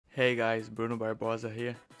Hey guys, Bruno Barbosa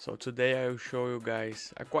here. So today I will show you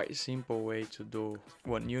guys a quite simple way to do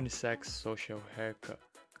one unisex social haircut.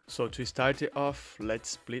 So to start it off, let's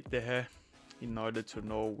split the hair in order to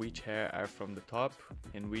know which hair are from the top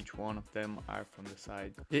and which one of them are from the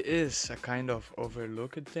side. It is a kind of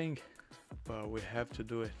overlooked thing, but we have to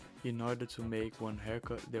do it in order to make one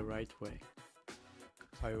haircut the right way.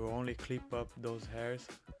 I will only clip up those hairs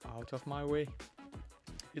out of my way.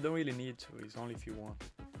 You don't really need to, it's only if you want.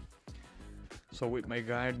 So with my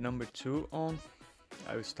guard number 2 on,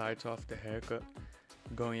 I will start off the haircut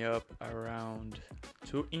going up around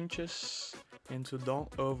 2 inches. And to don't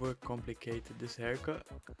overcomplicate this haircut,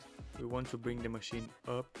 we want to bring the machine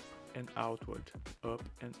up and outward, up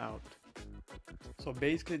and out. So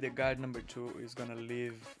basically the guard number 2 is gonna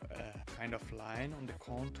leave a kind of line on the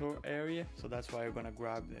contour area. So that's why you're gonna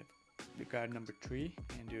grab the guard number 3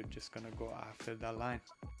 and you're just gonna go after that line.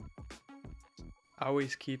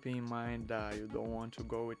 Always keep in mind that you don't want to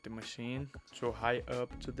go with the machine so high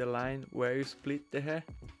up to the line where you split the hair.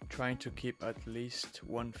 Trying to keep at least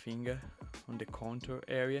one finger on the contour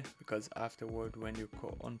area, because afterward when you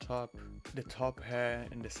go on top, the top hair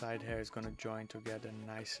and the side hair is gonna join together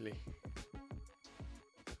nicely.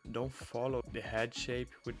 Don't follow the head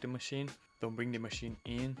shape with the machine. Don't bring the machine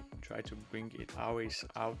in, try to bring it always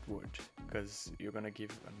outward, because you're gonna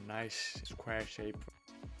give a nice square shape.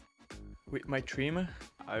 With my trimmer,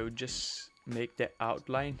 I will just make the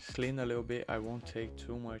outline clean a little bit. I won't take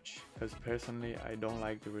too much because personally I don't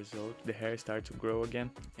like the result. The hair starts to grow again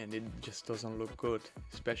and it just doesn't look good,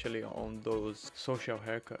 especially on those social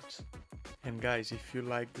haircuts. And guys, if you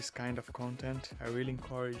like this kind of content, I really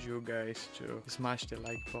encourage you guys to smash the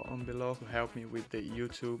like button below to help me with the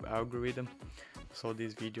YouTube algorithm, so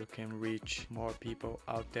this video can reach more people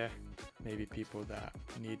out there, maybe people that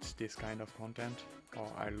needs this kind of content or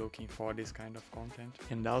are looking for this kind of content.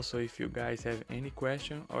 And also, if you guys have any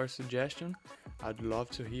question or suggestion, I'd love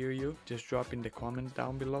to hear you. Just drop in the comment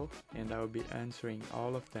down below and I'll be answering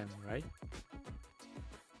all of them, right?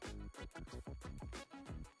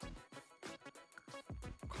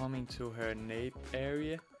 Coming to her nape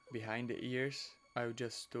area behind the ears, I'll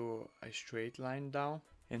just do a straight line down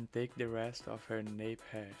and take the rest of her nape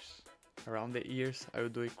hairs. Around the ears, I will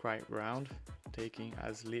do it quite round, taking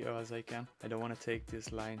as little as I can. I don't want to take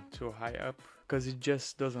this line too high up, because it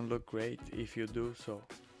just doesn't look great if you do so.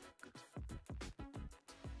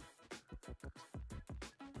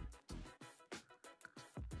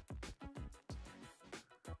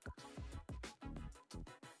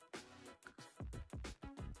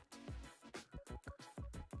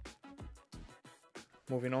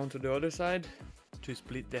 Moving on to the other side, to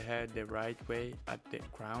split the hair the right way at the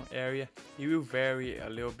crown area. It will vary a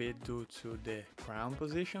little bit due to the crown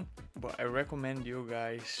position, but I recommend you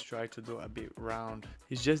guys try to do a bit round.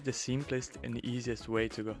 It's just the simplest and easiest way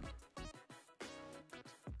to go.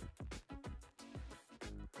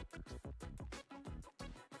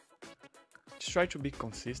 Just try to be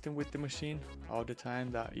consistent with the machine all the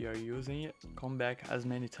time that you are using it. Come back as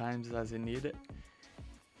many times as you need it,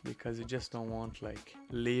 because you just don't want like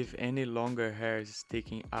leave any longer hairs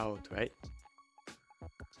sticking out, right?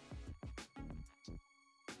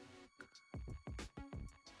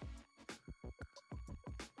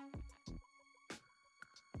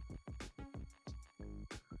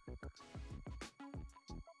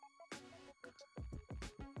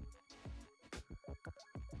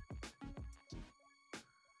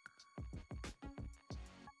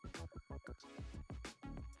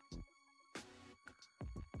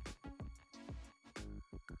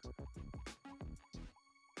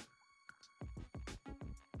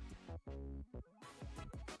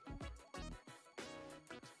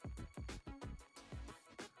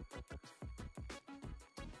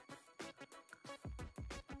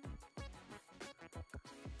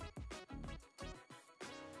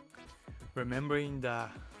 Remembering that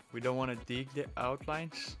we don't want to dig the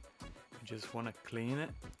outlines, we just want to clean it.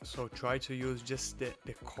 So try to use just the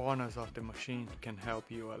corners of the machine. It can help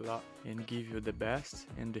you a lot and give you the best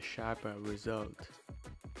and the sharper result.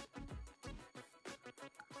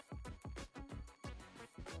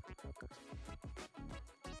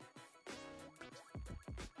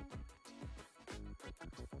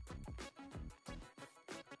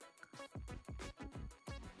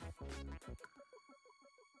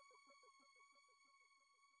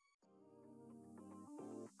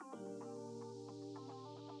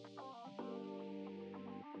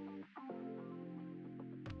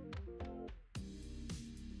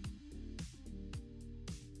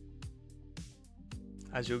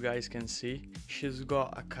 As you guys can see, she's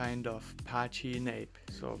got a kind of patchy nape.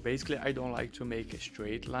 So basically I don't like to make a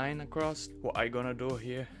straight line across. What I'm gonna do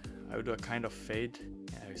here, I will do a kind of fade.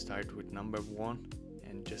 I start with number 1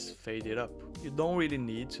 and just fade it up. You don't really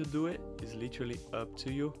need to do it, it's literally up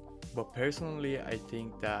to you. But personally, I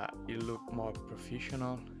think that it look more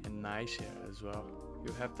professional and nicer as well.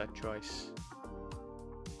 You have that choice.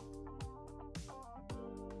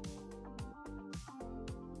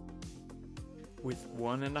 With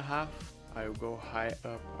 1.5, I'll go high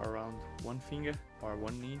up around 1 finger or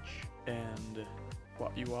 1 inch. And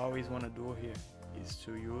what you always want to do here is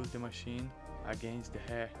to use the machine against the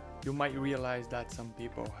hair. You might realize that some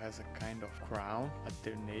people has a kind of crown at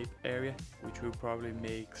their nape area, which will probably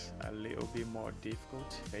makes a little bit more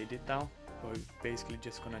difficult to fade it down, but basically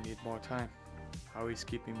just gonna need more time. Always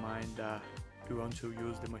keep in mind that you want to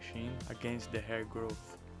use the machine against the hair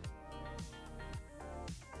growth.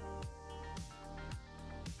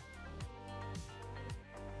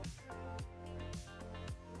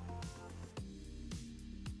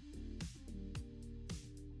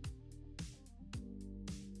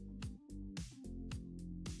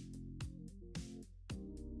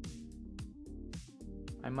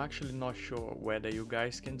 I'm actually not sure whether you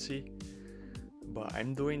guys can see, but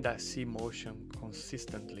I'm doing that C motion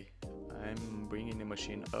consistently. I'm bringing the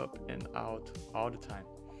machine up and out all the time.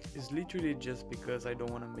 It's literally just because I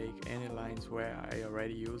don't want to make any lines where I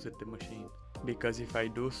already used the machine. Because if I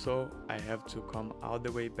do so, I have to come all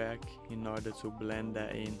the way back in order to blend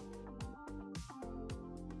that in.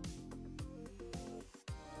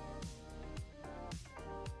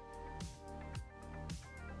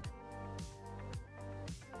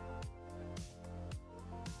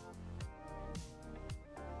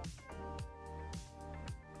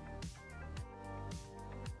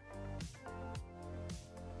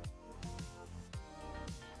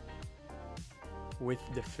 With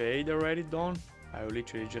the fade already done, I will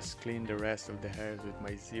literally just clean the rest of the hairs with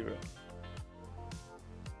my 0.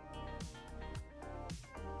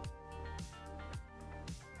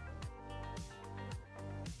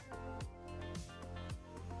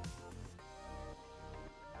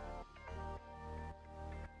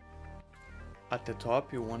 At the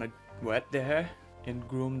top, you want to wet the hair and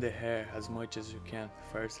groom the hair as much as you can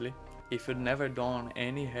firstly. If you've never done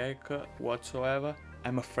any haircut whatsoever,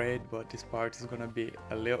 I'm afraid but this part is gonna be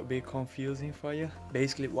a little bit confusing for you.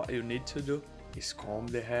 Basically what you need to do is comb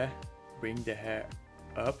the hair, bring the hair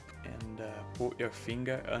up and put your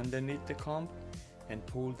finger underneath the comb and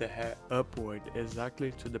pull the hair upward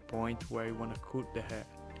exactly to the point where you want to cut the hair.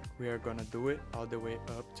 We are gonna do it all the way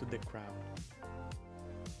up to the crown.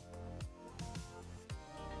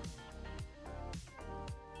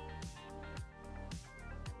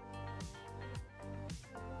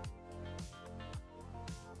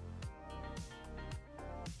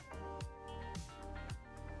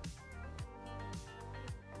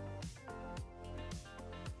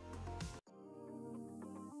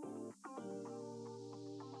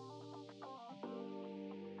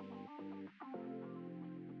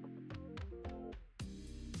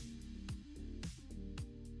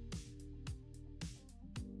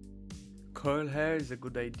 Curl hair is a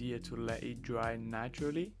good idea to let it dry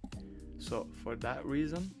naturally, so for that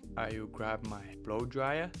reason I will grab my blow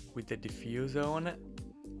dryer with the diffuser on it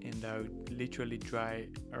and I'll literally dry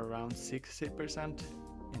around 60%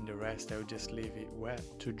 and the rest I'll just leave it wet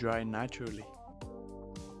to dry naturally.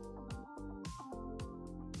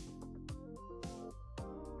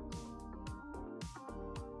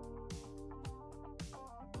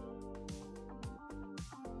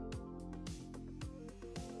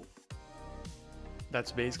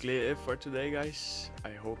 That's basically it for today, guys.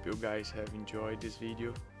 I hope you guys have enjoyed this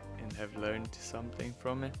video and have learned something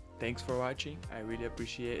from it. Thanks for watching, I really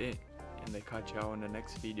appreciate it, and I catch you on the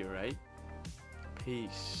next video, right?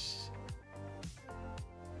 Peace.